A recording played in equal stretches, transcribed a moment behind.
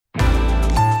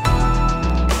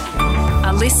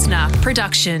listener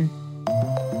production.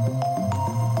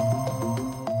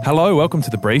 Hello, welcome to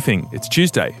The Briefing. It's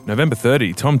Tuesday, November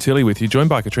 30. Tom Tilley with you, joined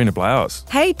by Katrina Blowers.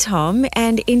 Hey Tom,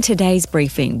 and in today's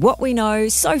briefing, what we know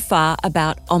so far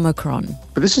about Omicron.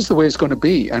 But this is the way it's going to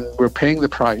be, and we're paying the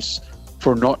price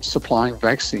for not supplying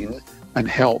vaccine and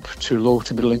help to low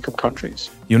to middle income countries.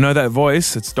 You'll know that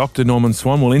voice. It's Dr. Norman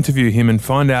Swan. We'll interview him and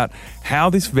find out how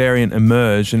this variant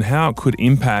emerged and how it could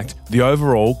impact the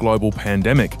overall global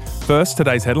pandemic. First,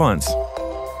 today's headlines.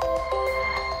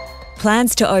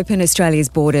 Plans to open Australia's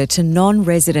border to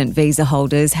non-resident visa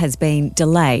holders has been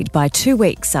delayed by 2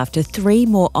 weeks after 3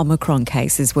 more Omicron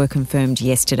cases were confirmed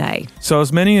yesterday. So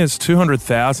as many as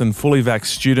 200,000 fully vaxxed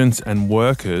students and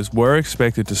workers were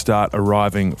expected to start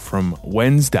arriving from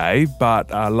Wednesday,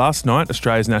 but last night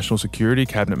Australia's National Security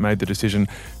Cabinet made the decision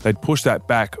they'd push that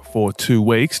back for 2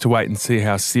 weeks to wait and see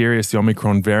how serious the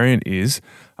Omicron variant is,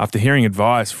 after hearing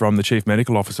advice from the Chief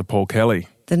Medical Officer, Paul Kelly.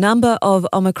 The number of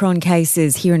Omicron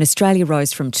cases here in Australia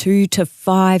rose from 2 to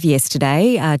 5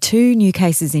 yesterday. 2 new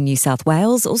cases in New South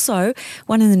Wales, also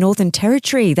one in the Northern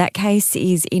Territory. That case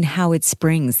is in Howard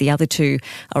Springs. The other 2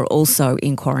 are also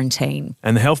in quarantine.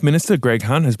 And the Health Minister, Greg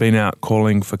Hunt, has been out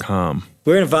calling for calm.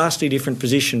 We're in a vastly different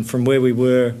position from where we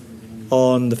were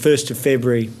on the 1st of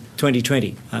February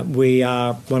 2020. We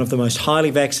are one of the most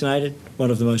highly vaccinated,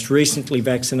 one of the most recently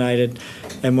vaccinated,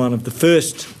 and one of the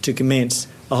first to commence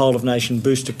a whole-of-nation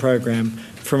booster program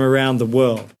from around the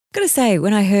world. I've got to say,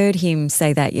 when I heard him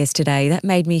say that yesterday, that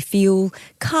made me feel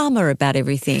calmer about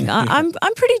everything. I'm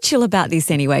pretty chill about this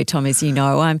anyway, Tom, as you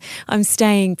know. I'm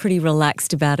staying pretty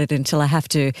relaxed about it until I have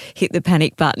to hit the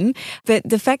panic button. But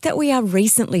the fact that we are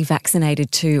recently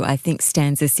vaccinated too, I think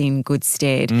stands us in good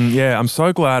stead. Yeah, I'm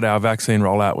so glad our vaccine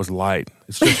rollout was late.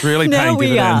 It's just really paying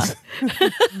dividends.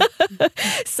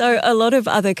 So a lot of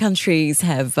other countries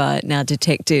have now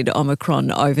detected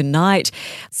Omicron overnight.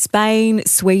 Spain,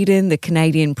 Sweden, the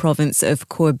Canadian province of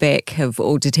Quebec have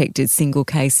all detected single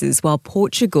cases, while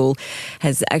Portugal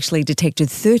has actually detected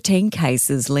 13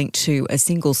 cases linked to a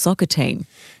single soccer team.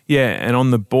 Yeah, and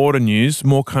on the border news,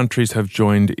 more countries have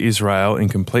joined Israel in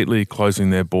completely closing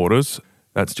their borders.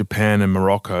 That's Japan and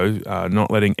Morocco,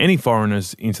 not letting any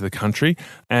foreigners into the country.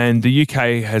 And the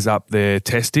UK has upped their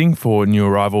testing for new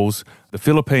arrivals. The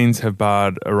Philippines have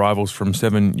barred arrivals from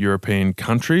 7 European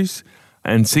countries.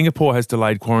 And Singapore has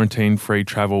delayed quarantine-free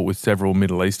travel with several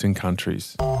Middle Eastern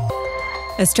countries.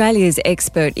 Australia's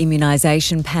expert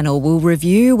immunisation panel will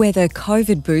review whether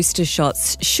COVID booster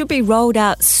shots should be rolled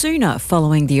out sooner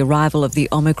following the arrival of the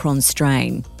Omicron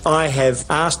strain. I have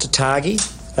asked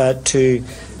ATAGI to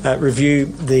review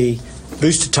the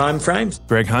booster timeframes.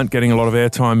 Greg Hunt getting a lot of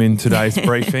airtime in today's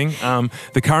briefing.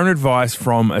 The current advice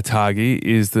from ATAGI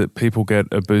is that people get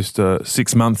a booster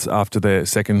 6 months after their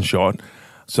second shot.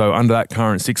 So under that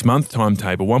current 6-month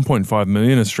timetable, 1.5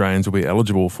 million Australians will be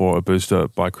eligible for a booster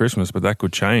by Christmas, but that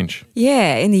could change.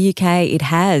 Yeah, in the UK it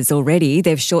has already.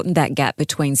 They've shortened that gap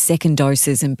between second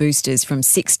doses and boosters from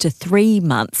 6 to 3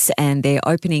 months, and they're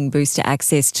opening booster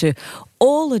access to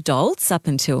all adults. Up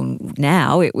until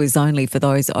now, it was only for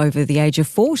those over the age of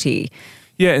 40.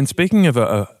 Yeah, and speaking of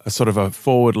a sort of a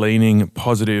forward-leaning,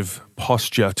 positive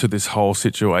posture to this whole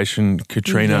situation,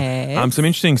 Katrina, yes. Some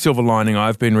interesting silver lining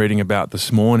I've been reading about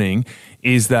this morning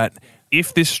is that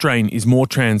if this strain is more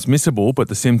transmissible but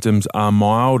the symptoms are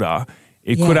milder,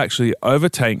 it could actually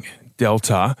overtake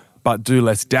Delta but do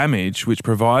less damage, which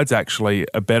provides actually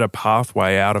a better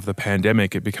pathway out of the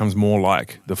pandemic. It becomes more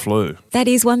like the flu. That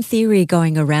is one theory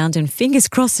going around, and fingers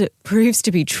crossed it proves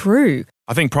to be true.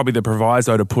 I think probably the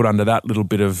proviso to put under that little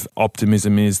bit of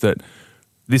optimism is that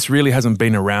this really hasn't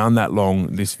been around that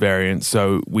long, this variant,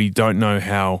 so we don't know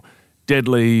how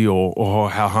deadly or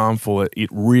how harmful it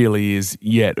really is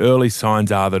yet. Early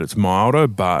signs are that it's milder,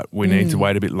 but we need to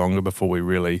wait a bit longer before we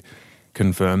really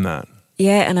confirm that.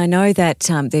 Yeah, and I know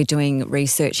that they're doing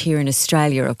research here in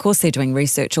Australia. Of course, they're doing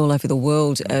research all over the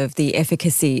world of the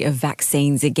efficacy of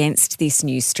vaccines against this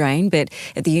new strain. But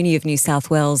at the Uni of New South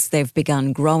Wales, they've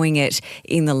begun growing it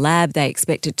in the lab. They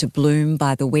expect it to bloom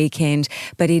by the weekend.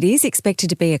 But it is expected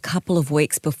to be a couple of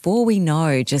weeks before we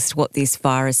know just what this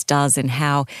virus does and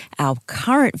how our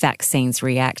current vaccines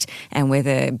react, and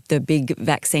whether the big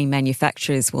vaccine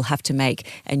manufacturers will have to make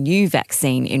a new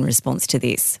vaccine in response to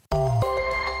this.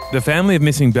 The family of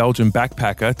missing Belgian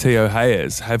backpacker Theo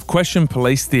Hayes have questioned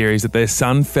police theories that their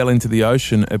son fell into the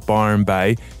ocean at Byron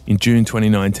Bay in June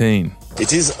 2019.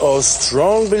 It is our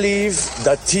strong belief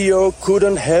that Theo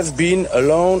couldn't have been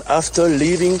alone after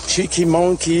leaving Cheeky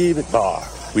Monkey Bar.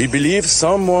 We believe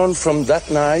someone from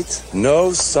that night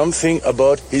knows something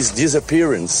about his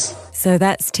disappearance. So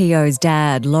that's Tio's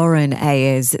dad, Lauren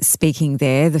Ayers, speaking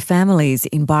there. The family's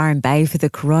in Byron Bay for the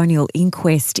coronial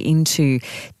inquest into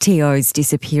Tio's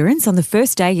disappearance. On the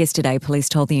first day yesterday, police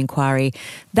told the inquiry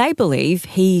they believe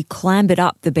he clambered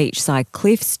up the beachside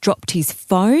cliffs, dropped his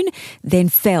phone, then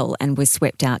fell and was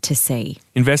swept out to sea.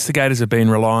 Investigators have been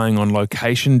relying on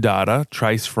location data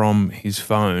traced from his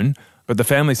phone, but the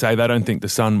family say they don't think the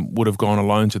son would have gone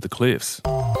alone to the cliffs.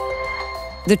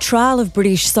 The trial of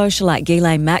British socialite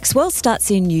Ghislaine Maxwell starts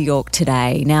in New York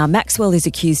today. Now, Maxwell is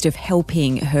accused of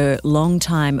helping her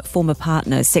longtime former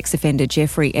partner, sex offender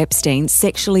Jeffrey Epstein,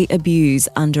 sexually abuse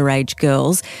underage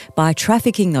girls by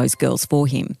trafficking those girls for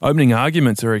him. Opening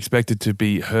arguments are expected to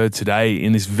be heard today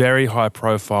in this very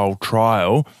high-profile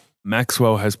trial.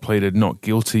 Maxwell has pleaded not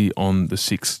guilty on the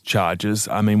 6 charges.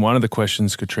 I mean, one of the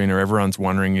questions, Katrina, everyone's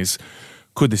wondering is,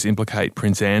 could this implicate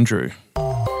Prince Andrew?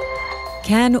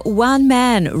 Can one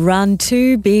man run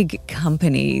 2 big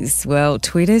companies? Well,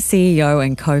 Twitter CEO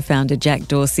and co-founder Jack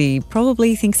Dorsey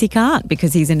probably thinks he can't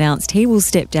because he's announced he will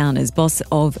step down as boss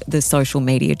of the social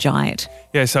media giant.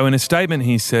 Yeah, so in a statement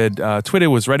he said Twitter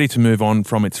was ready to move on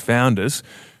from its founders,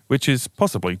 which is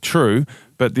possibly true.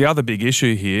 But the other big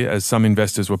issue here, as some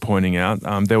investors were pointing out,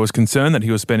 there was concern that he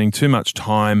was spending too much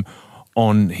time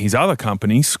on his other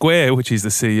company, Square, which he's the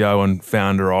CEO and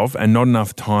founder of, and not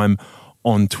enough time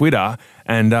on Twitter.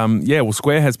 And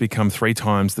Square has become 3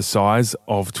 times the size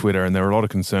of Twitter, and there are a lot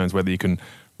of concerns whether you can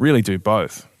really do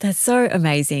both. That's so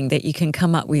amazing that you can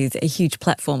come up with a huge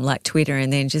platform like Twitter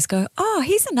and then just go, oh,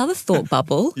 here's another thought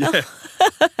bubble.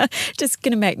 Just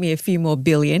going to make me a few more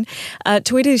billion.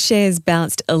 Twitter's shares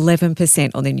bounced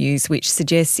 11% on the news, which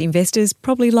suggests investors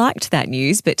probably liked that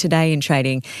news. But today in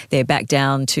trading, they're back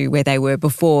down to where they were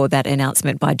before that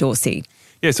announcement by Dorsey.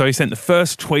 Yeah, so he sent the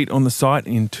first tweet on the site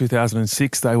in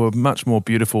 2006. They were much more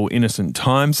beautiful, innocent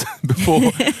times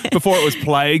before it was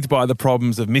plagued by the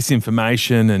problems of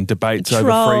misinformation and debates Trolls.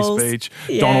 over free speech.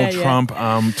 Donald Trump.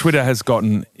 Twitter has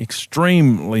gotten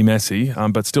extremely messy,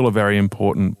 but still a very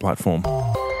important platform.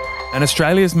 And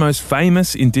Australia's most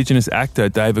famous Indigenous actor,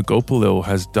 David Gulpilil,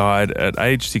 has died at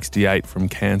age 68 from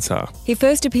cancer. He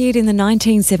first appeared in the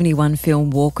 1971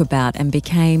 film Walkabout and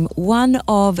became one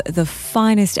of the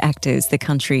finest actors the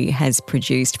country has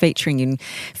produced, featuring in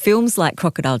films like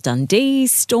Crocodile Dundee,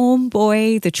 Storm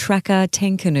Boy, The Tracker,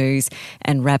 10 Canoes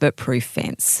and Rabbit Proof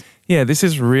Fence. Yeah, this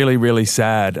is really, really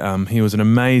sad. He was an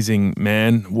amazing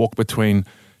man, walked between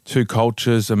 2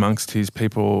 cultures amongst his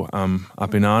people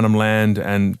up in Arnhem Land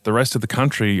and the rest of the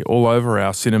country, all over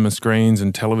our cinema screens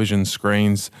and television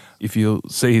screens. If you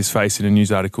see his face in a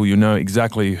news article, you'll know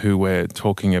exactly who we're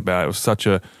talking about. It was such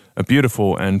a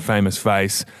beautiful and famous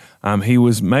face. He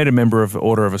was made a member of the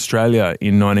Order of Australia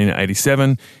in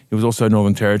 1987. He was also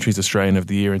Northern Territory's Australian of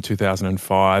the Year in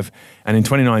 2005, and in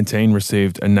 2019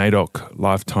 received a NAIDOC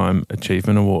Lifetime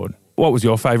Achievement Award. What was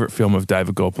your favourite film of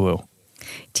David Gulpilil?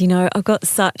 Do you know, I've got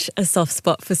such a soft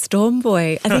spot for Storm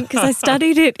Boy. I think because I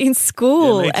studied it in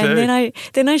school. Yeah, me too. And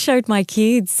then I showed my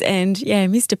kids and,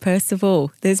 Mr.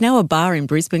 Percival. There's now a bar in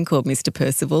Brisbane called Mr.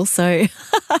 Percival, so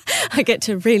I get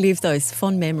to relive those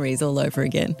fond memories all over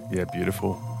again. Yeah,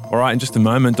 beautiful. All right, in just a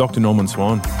moment, Dr. Norman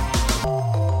Swan.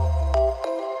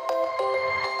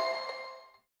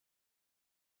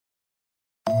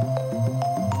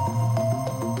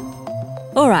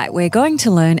 All right, we're going to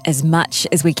learn as much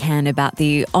as we can about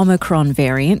the Omicron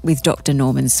variant with Dr.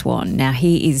 Norman Swan. Now,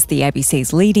 he is the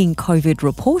ABC's leading COVID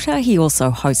reporter. He also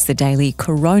hosts the daily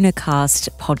CoronaCast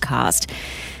podcast.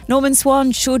 Norman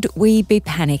Swan, should we be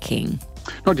panicking?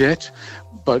 Not yet,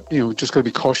 but just got to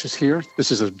be cautious here.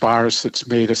 This is a virus that's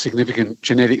made a significant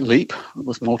genetic leap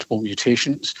with multiple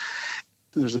mutations.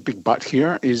 There's a big but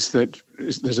here, is that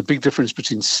there's a big difference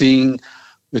between seeing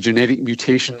the genetic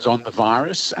mutations on the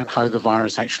virus and how the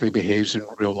virus actually behaves in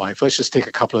real life. Let's just take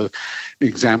a couple of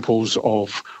examples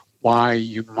of why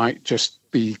you might just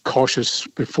be cautious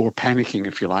before panicking,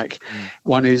 if you like.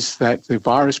 One is that the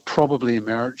virus probably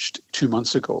emerged 2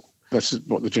 months ago. That's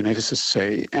what the geneticists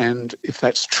say. And if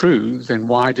that's true, then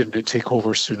why didn't it take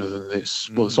over sooner than this?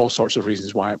 Well, there's all sorts of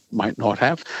reasons why it might not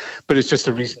have, but it's just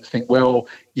a reason to think, well,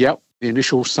 yep, the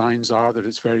initial signs are that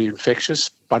it's very infectious,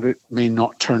 but it may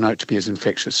not turn out to be as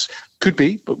infectious. Could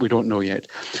be, but we don't know yet.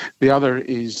 The other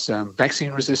is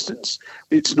vaccine resistance.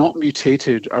 It's not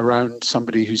mutated around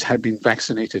somebody who's had been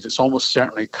vaccinated. It's almost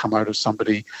certainly come out of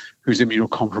somebody who's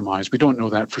immunocompromised. We don't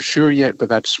know that for sure yet, but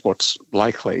that's what's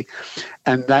likely.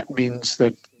 And that means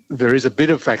that there is a bit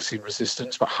of vaccine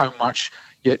resistance, but how much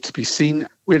yet to be seen.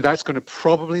 Where that's going to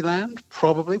probably land,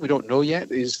 we don't know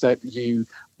yet, is that you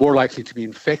more likely to be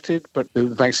infected, but the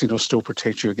vaccine will still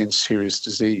protect you against serious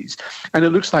disease. And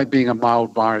it looks like being a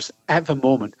mild virus at the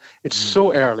moment. It's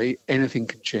so early, anything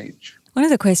can change. One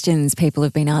of the questions people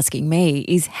have been asking me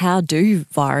is, how do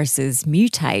viruses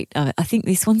mutate? I think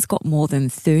this one's got more than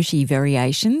 30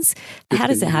 variations. How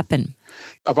does it happen?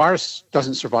 A virus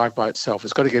doesn't survive by itself.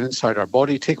 It's got to get inside our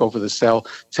body, take over the cell,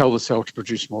 tell the cell to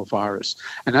produce more virus.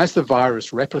 And as the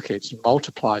virus replicates and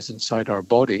multiplies inside our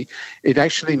body, it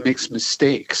actually makes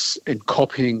mistakes in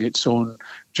copying its own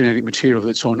genetic material,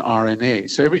 its own RNA.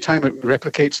 So every time it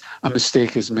replicates, a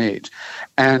mistake is made.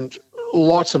 And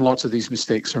lots of these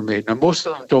mistakes are made. Now, most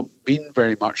of them don't mean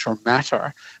very much or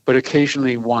matter, but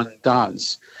occasionally one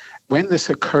does. When this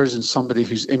occurs in somebody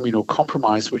who's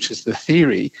immunocompromised, which is the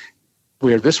theory,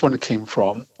 where this one came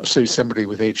from, so somebody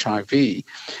with HIV,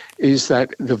 is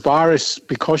that the virus,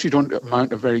 because you don't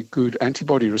mount a very good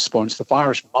antibody response, the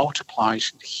virus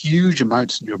multiplies in huge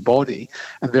amounts in your body,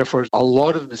 and therefore a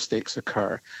lot of mistakes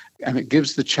occur. And it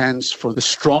gives the chance for the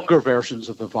stronger versions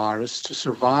of the virus to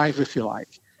survive, if you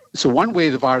like. So one way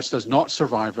the virus does not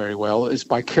survive very well is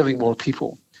by killing more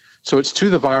people. So it's to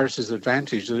the virus's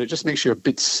advantage that it just makes you a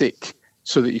bit sick,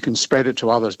 so that you can spread it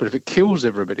to others. But if it kills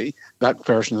everybody, that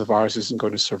version of the virus isn't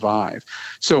going to survive.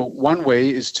 So one way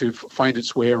is to find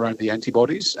its way around the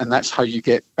antibodies, and that's how you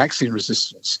get vaccine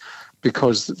resistance,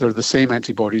 because they're the same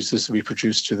antibodies as we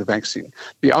produce to the vaccine.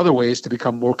 The other way is to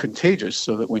become more contagious,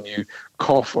 so that when you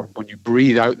cough or when you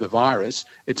breathe out the virus,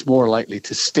 it's more likely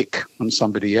to stick on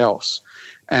somebody else.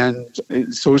 And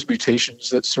it's those mutations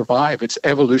that survive. It's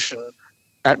evolution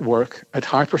at work at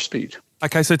hyperspeed.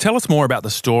 Okay, so tell us more about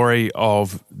the story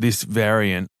of this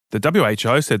variant. The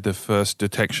WHO said the first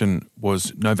detection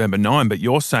was November 9, but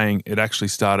you're saying it actually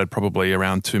started probably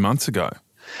around 2 months ago.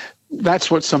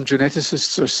 That's what some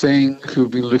geneticists are saying,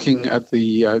 who've been looking at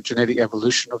the genetic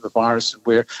evolution of the virus and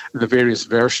where the various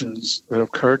versions that have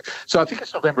occurred. So I think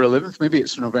it's November 11th, maybe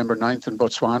it's November 9th in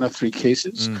Botswana, 3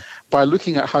 cases. By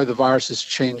looking at how the virus has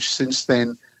changed since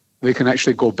then, they can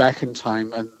actually go back in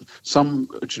time, and some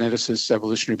geneticists,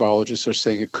 evolutionary biologists, are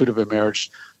saying it could have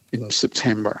emerged in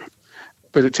September.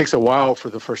 But it takes a while for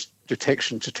the first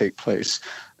detection to take place,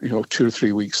 2 or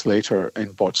 3 weeks later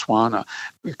in Botswana.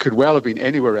 It could well have been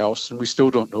anywhere else, and we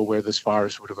still don't know where this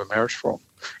virus would have emerged from.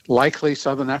 Likely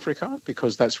Southern Africa,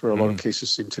 because that's where a lot of cases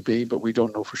seem to be, but we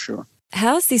don't know for sure.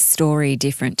 How is this story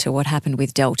different to what happened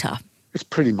with Delta? It's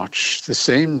pretty much the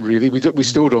same, really. We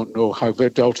still don't know how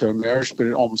Delta emerged, but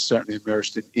it almost certainly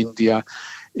emerged in India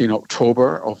in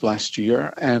October of last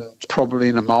year, and probably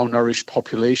in a malnourished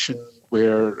population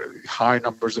where high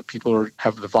numbers of people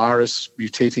have the virus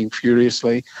mutating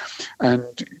furiously.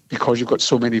 And because you've got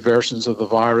so many versions of the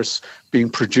virus being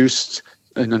produced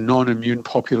in a non-immune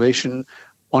population,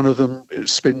 one of them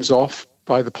spins off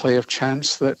by the play of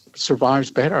chance that survives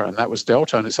better, and that was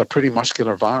Delta, and it's a pretty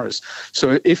muscular virus.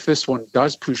 So if this one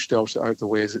does push Delta out the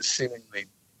way, as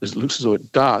it looks as though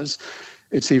it does,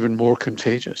 it's even more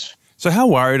contagious. So how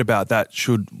worried about that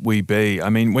should we be? I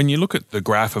mean, when you look at the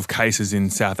graph of cases in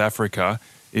South Africa,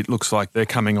 it looks like they're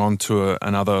coming on to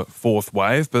another 4th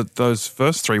wave, but those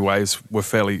first 3 waves were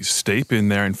fairly steep in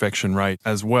their infection rate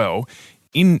as well.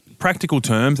 In practical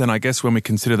terms, and I guess when we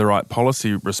consider the right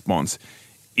policy response,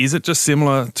 is it just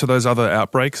similar to those other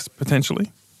outbreaks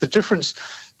potentially? The difference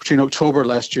between October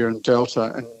last year and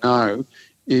Delta and now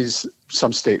is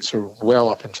some states are well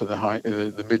up into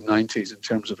the mid-90s in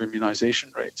terms of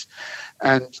immunization rates.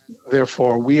 And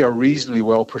therefore, we are reasonably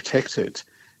well protected.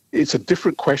 It's a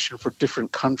different question for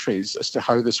different countries as to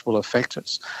how this will affect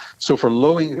us. So for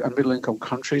low and middle income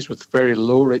countries with very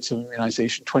low rates of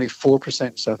immunization,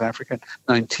 24% in South Africa,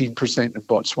 19% in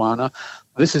Botswana,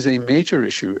 this is a major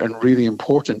issue and really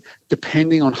important,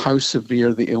 depending on how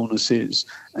severe the illness is.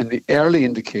 And the early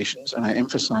indications, and I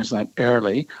emphasize that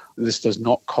early, this does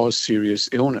not cause serious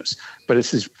illness, but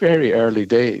it's these very early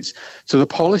days. So the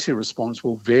policy response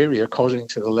will vary according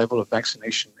to the level of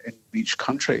vaccination in each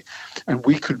country. And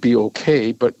we could be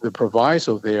okay, but the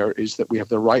proviso there is that we have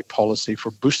the right policy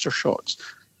for booster shots.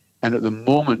 And at the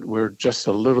moment, we're just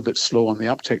a little bit slow on the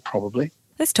uptake, probably.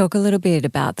 Let's talk a little bit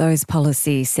about those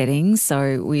policy settings.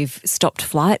 So we've stopped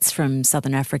flights from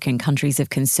Southern African countries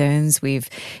of concerns. We've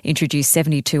introduced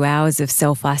 72 hours of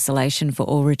self-isolation for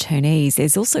all returnees.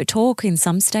 There's also talk in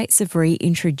some states of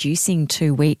reintroducing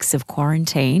 2 weeks of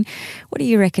quarantine. What do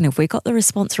you reckon? Have we got the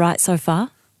response right so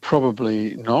far?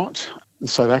 Probably not. The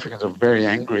South Africans are very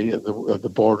angry at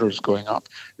the borders going up.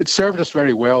 It served us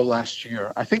very well last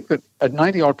year. I think that at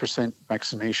 90%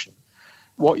 vaccination,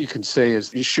 what you can say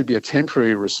is it should be a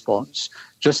temporary response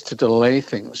just to delay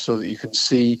things so that you can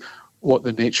see what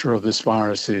the nature of this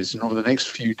virus is. And over the next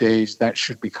few days, that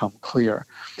should become clear.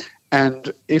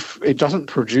 And if it doesn't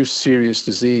produce serious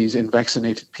disease in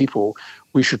vaccinated people,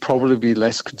 we should probably be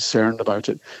less concerned about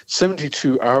it.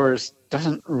 72 hours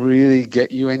doesn't really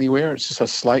get you anywhere. It's just a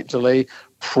slight delay.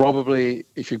 Probably,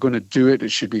 if you're going to do it, it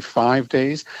should be 5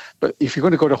 days. But if you're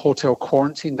going to go to hotel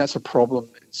quarantine, that's a problem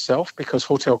itself because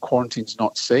hotel quarantine is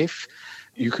not safe.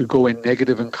 You could go in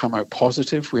negative and come out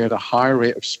positive. We had a high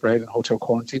rate of spread in hotel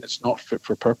quarantine. It's not fit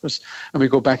for purpose. And we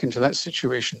go back into that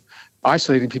situation.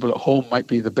 Isolating people at home might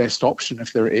be the best option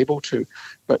if they're able to.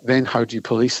 But then how do you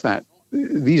police that?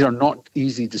 These are not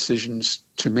easy decisions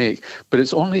to make, but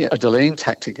it's only a delaying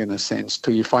tactic in a sense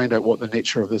till you find out what the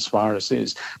nature of this virus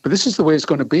is. But this is the way it's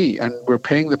going to be, and we're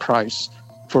paying the price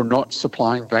for not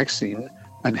supplying vaccine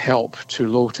and help to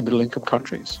low to middle income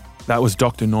countries. That was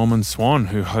Dr. Norman Swan,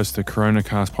 who hosts the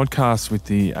CoronaCast podcast with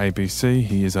the ABC.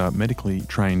 He is a medically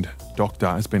trained doctor,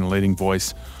 has been a leading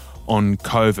voice on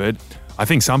COVID. I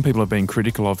think some people have been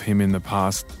critical of him in the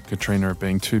past, Katrina, of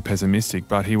being too pessimistic,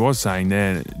 but he was saying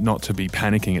there not to be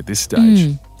panicking at this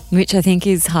stage. Which I think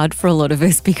is hard for a lot of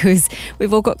us because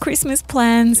we've all got Christmas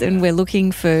plans and we're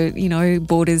looking for,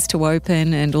 borders to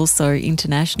open and also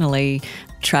internationally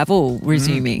travel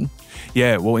resuming.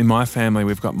 Yeah, well, in my family,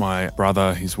 we've got my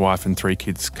brother, his wife and 3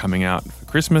 kids coming out for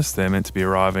Christmas. They're meant to be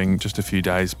arriving just a few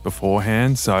days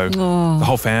beforehand. So the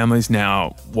whole family's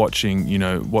now watching,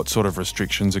 what sort of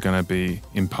restrictions are going to be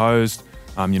imposed.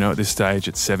 At this stage,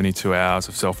 it's 72 hours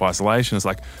of self-isolation. It's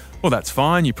like, well, that's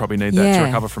fine. You probably need that to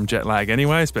recover from jet lag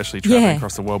anyway, especially traveling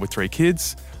across the world with 3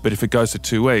 kids. But if it goes to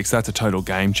 2 weeks, that's a total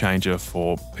game changer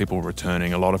for people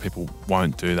returning. A lot of people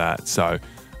won't do that. So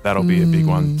that'll be a big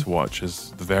one to watch as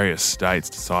the various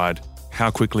states decide how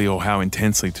quickly or how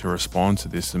intensely to respond to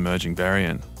this emerging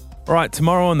variant. All right,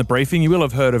 tomorrow on The Briefing, you will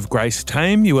have heard of Grace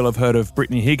Tame. You will have heard of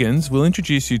Brittany Higgins. We'll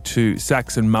introduce you to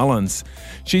Saxon Mullins.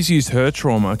 She's used her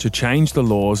trauma to change the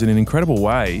laws in an incredible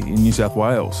way in New South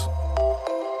Wales.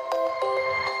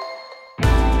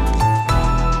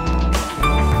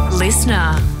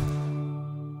 Listener.